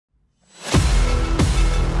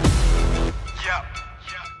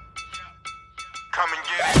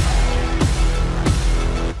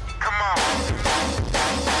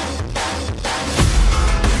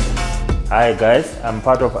Hi guys, I'm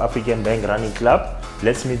part of African Bank Running Club.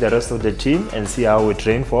 Let's meet the rest of the team and see how we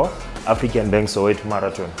train for African Bank Soweto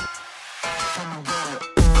Marathon.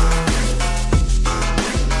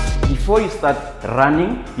 Before you start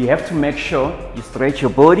running, you have to make sure you stretch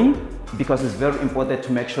your body, because it's very important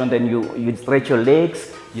to make sure then you stretch your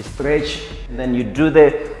legs, you stretch, and then you do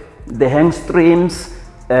the hamstrings,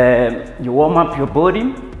 you warm up your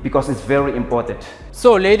body, because it's very important.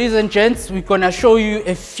 So ladies and gents, we're gonna show you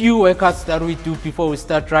a few workouts that we do before we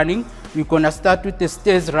start running. We're gonna start with the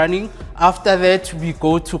stairs running. After that, we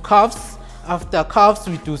go to calves. After calves,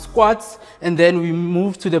 we do squats, and then we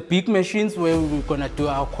move to the big machines where we're gonna do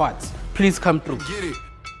our quads. Please come through. Get it.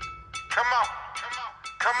 Come on.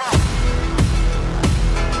 Come on.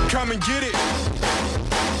 Come and get it.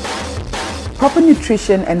 Proper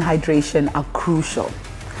nutrition and hydration are crucial.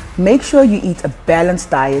 Make sure you eat a balanced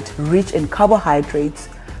diet rich in carbohydrates,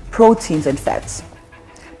 proteins and fats.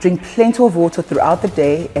 Drink plenty of water throughout the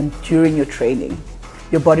day and during your training.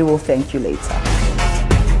 Your body will thank you later.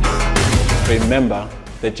 Remember,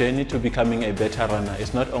 the journey to becoming a better runner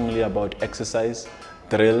is not only about exercise,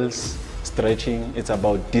 drills, stretching, it's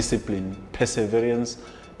about discipline, perseverance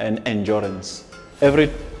and endurance. Every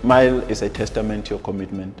mile is a testament to your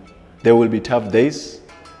commitment. There will be tough days,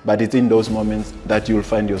 but it's in those moments that you'll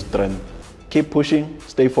find your strength. Keep pushing,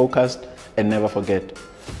 stay focused, and never forget.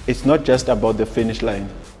 It's not just about the finish line,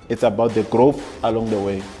 it's about the growth along the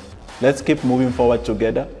way. Let's keep moving forward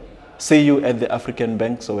together. See you at the African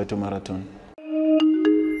Bank Soweto Marathon.